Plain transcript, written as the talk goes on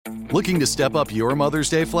Looking to step up your Mother's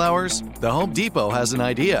Day flowers? The Home Depot has an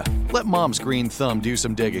idea. Let Mom's green thumb do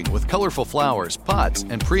some digging with colorful flowers, pots,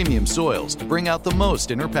 and premium soils to bring out the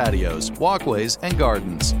most in her patios, walkways, and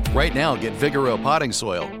gardens. Right now, get Vigoro potting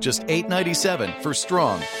soil, just $8.97 for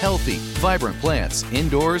strong, healthy, vibrant plants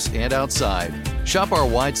indoors and outside. Shop our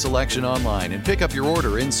wide selection online and pick up your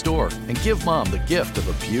order in-store and give Mom the gift of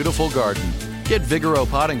a beautiful garden. Get Vigoro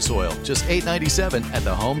potting soil, just $8.97 at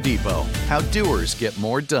the Home Depot. How doers get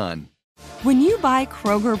more done. When you buy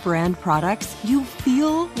Kroger brand products, you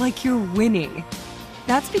feel like you're winning.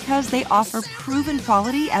 That's because they offer proven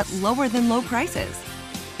quality at lower than low prices.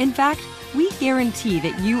 In fact, we guarantee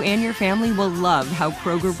that you and your family will love how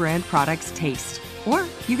Kroger brand products taste, or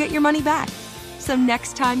you get your money back. So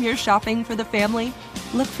next time you're shopping for the family,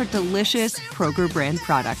 look for delicious Kroger brand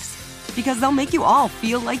products, because they'll make you all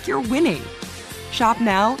feel like you're winning. Shop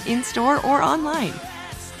now, in-store, or online.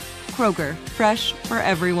 Kroger, fresh for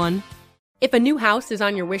everyone. If a new house is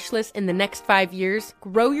on your wish list in the next 5 years,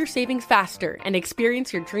 grow your savings faster and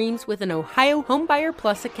experience your dreams with an Ohio Homebuyer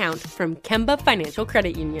Plus account from Kemba Financial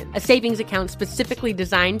Credit Union. A savings account specifically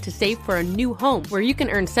designed to save for a new home, where you can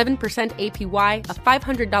earn 7% APY,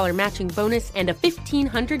 a $500 matching bonus, and a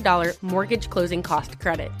 $1,500 mortgage closing cost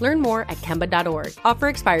credit. Learn more at Kemba.org. Offer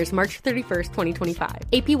expires March 31st, 2025.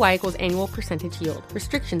 APY equals annual percentage yield.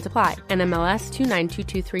 Restrictions apply. NMLS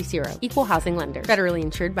 292230. Equal housing lender. Federally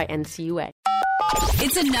insured by NCUA.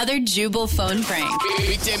 It's another Jubal phone prank.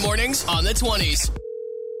 Weekday mornings on the 20s.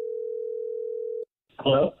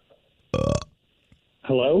 Hello?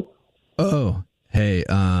 Hello? Oh, hey,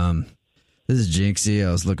 this is Jinxy.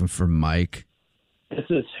 I was looking for Mike. This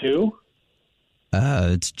is who?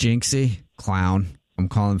 It's Jinxy Clown. I'm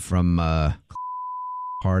calling from,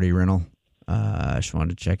 party rental. I just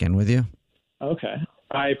wanted to check in with you. Okay.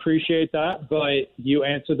 I appreciate that, but you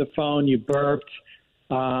answered the phone, you burped.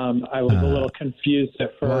 I was a little confused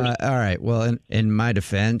at first. Well, all right. Well, in my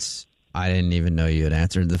defense, I didn't even know you had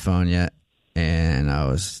answered the phone yet, and I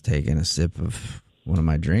was taking a sip of one of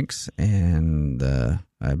my drinks, and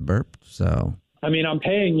I burped. So, I mean, I'm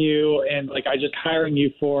paying you, and I just hiring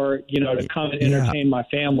you for to come and entertain my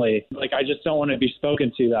family. I just don't want to be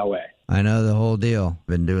spoken to that way. I know the whole deal.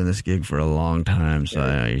 Been doing this gig for a long time, so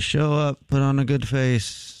I show up, put on a good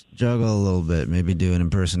face, juggle a little bit, maybe do an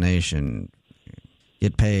impersonation.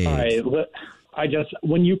 Get paid.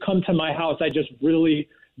 When you come to my house, I just really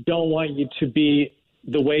don't want you to be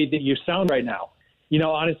the way that you sound right now.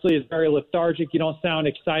 Honestly, it's very lethargic. You don't sound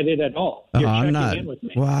excited at all. You're checking in with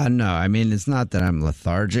me. Well, no, I mean, it's not that I'm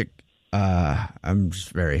lethargic. I'm just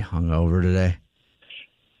very hungover today.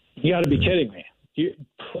 You got to be kidding me.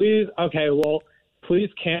 Please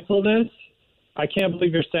cancel this. I can't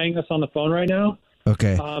believe you're saying this on the phone right now.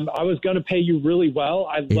 Okay. I was going to pay you really well.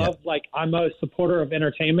 I'm a supporter of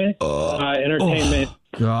entertainment. Entertainment.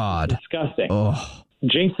 Oh, God. Disgusting. Oh.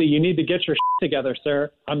 Jinxie, you need to get your together,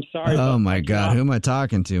 sir. I'm sorry. Oh, my God. Who am I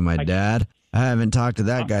talking to? My dad? I haven't talked to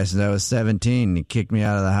that guy since I was 17. He kicked me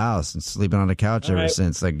out of the house and sleeping on the couch ever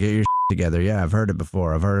since. Get your together. Yeah, I've heard it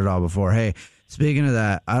before. I've heard it all before. Hey, speaking of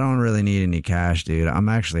that, I don't really need any cash, dude. I'm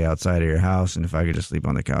actually outside of your house, and if I could just sleep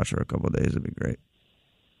on the couch for a couple of days, it'd be great.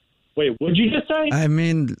 Wait, what'd you just say? I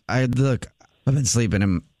mean, I've been sleeping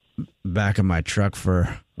in back of my truck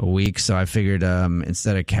for a week, so I figured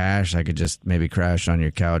instead of cash, I could just maybe crash on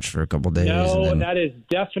your couch for a couple days. No, that is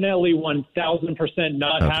definitely 1,000%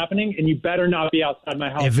 not happening, and you better not be outside my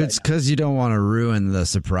house. If it's because you don't want to ruin the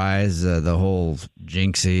surprise, the whole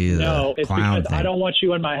Jinxy, the clown thing. I don't want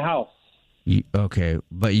you in my house. Okay,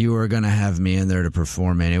 but you were going to have me in there to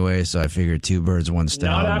perform anyway, so I figured two birds, one stone.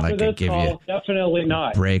 Not after this give call. You Definitely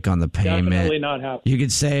not. Break on the payment. Definitely not happening. You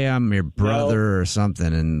could say I'm your brother or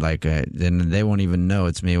something, and then they won't even know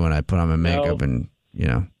it's me when I put on my makeup and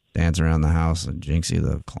dance around the house and Jinxy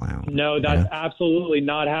the Clown. No, that's absolutely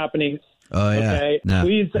not happening. Oh yeah. Okay,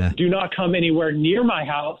 please do not come anywhere near my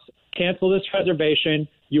house. Cancel this reservation.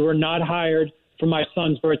 You are not hired for my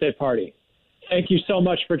son's birthday party. Thank you so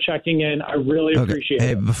much for checking in. I really appreciate it.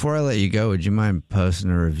 Hey, before I let you go, would you mind posting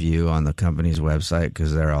a review on the company's website?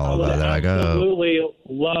 Because they're all about it. I would absolutely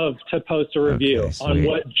love to post a review on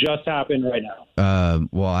what just happened right now.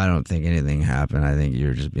 Well, I don't think anything happened. I think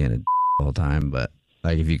you're just being a the whole time. But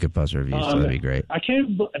if you could post a review, that'd be great. I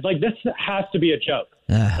can't. This has to be a joke.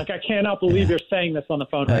 I cannot believe you're saying this on the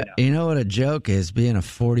phone right now. You know what a joke is? Being a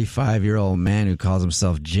 45-year-old man who calls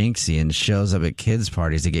himself Jinxy and shows up at kids'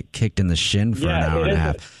 parties to get kicked in the shin for an hour and a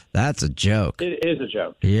half. That's a joke. It is a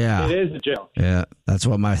joke. Yeah. It is a joke. Yeah. That's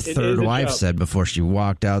what my third wife said before she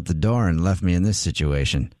walked out the door and left me in this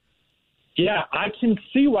situation. Yeah, I can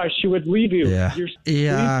see why she would leave you.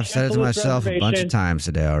 Yeah, I've said it to myself a bunch of times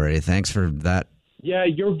today already. Thanks for that. Yeah,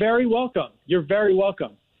 you're very welcome. You're very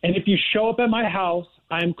welcome. And if you show up at my house,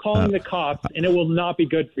 I am calling the cops, and it will not be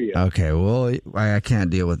good for you. Okay, well, I can't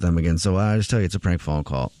deal with them again, so I'll just tell you it's a prank phone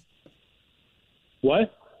call.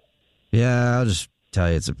 What? Yeah, I'll just tell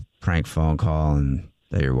you it's a prank phone call and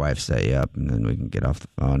that your wife set you up, and then we can get off the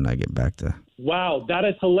phone and I get back to... Wow, that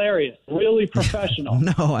is hilarious. Really professional.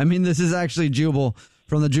 No, I mean, this is actually Jubal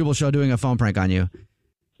from the Jubal Show doing a phone prank on you.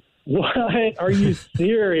 What? Are you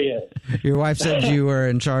serious? Your wife said you were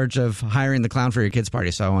in charge of hiring the clown for your kid's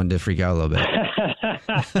party, so I wanted to freak out a little bit.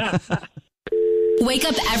 Wake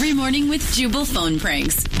up every morning with Jubal phone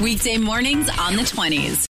pranks. Weekday mornings on the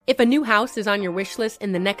 20s. If a new house is on your wish list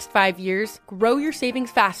in the next 5 years, grow your savings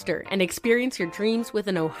faster and experience your dreams with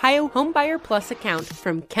an Ohio Homebuyer Plus account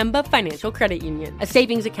from Kemba Financial Credit Union. A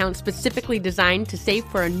savings account specifically designed to save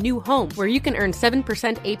for a new home where you can earn 7%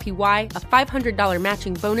 APY, a $500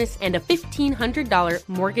 matching bonus, and a $1,500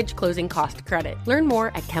 mortgage closing cost credit. Learn more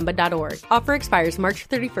at Kemba.org. Offer expires March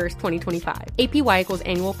 31st, 2025. APY equals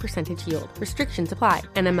annual percentage yield. Restrictions apply.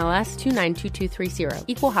 NMLS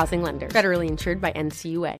 292230. Equal housing lender. Federally insured by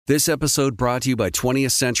NCUA. This episode brought to you by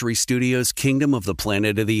 20th Century Studios' Kingdom of the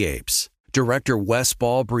Planet of the Apes. Director Wes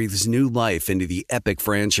Ball breathes new life into the epic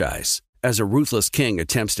franchise. As a ruthless king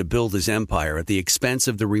attempts to build his empire at the expense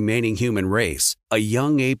of the remaining human race, a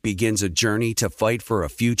young ape begins a journey to fight for a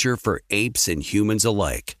future for apes and humans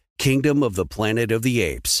alike. Kingdom of the Planet of the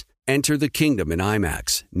Apes. Enter the kingdom in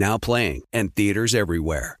IMAX, now playing, and theaters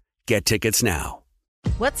everywhere. Get tickets now.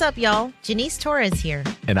 What's up, y'all? Janice Torres here.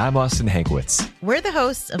 And I'm Austin Hankwitz. We're the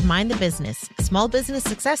hosts of Mind the Business, Small Business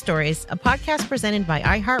Success Stories, a podcast presented by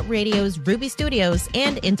iHeartRadio's Ruby Studios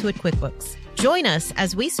and Intuit QuickBooks. Join us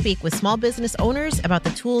as we speak with small business owners about the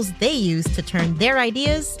tools they use to turn their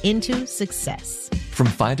ideas into success. From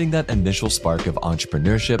finding that initial spark of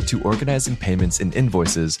entrepreneurship to organizing payments and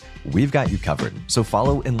invoices, we've got you covered. So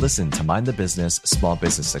follow and listen to Mind the Business, Small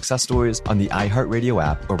Business Success Stories on the iHeartRadio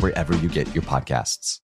app or wherever you get your podcasts.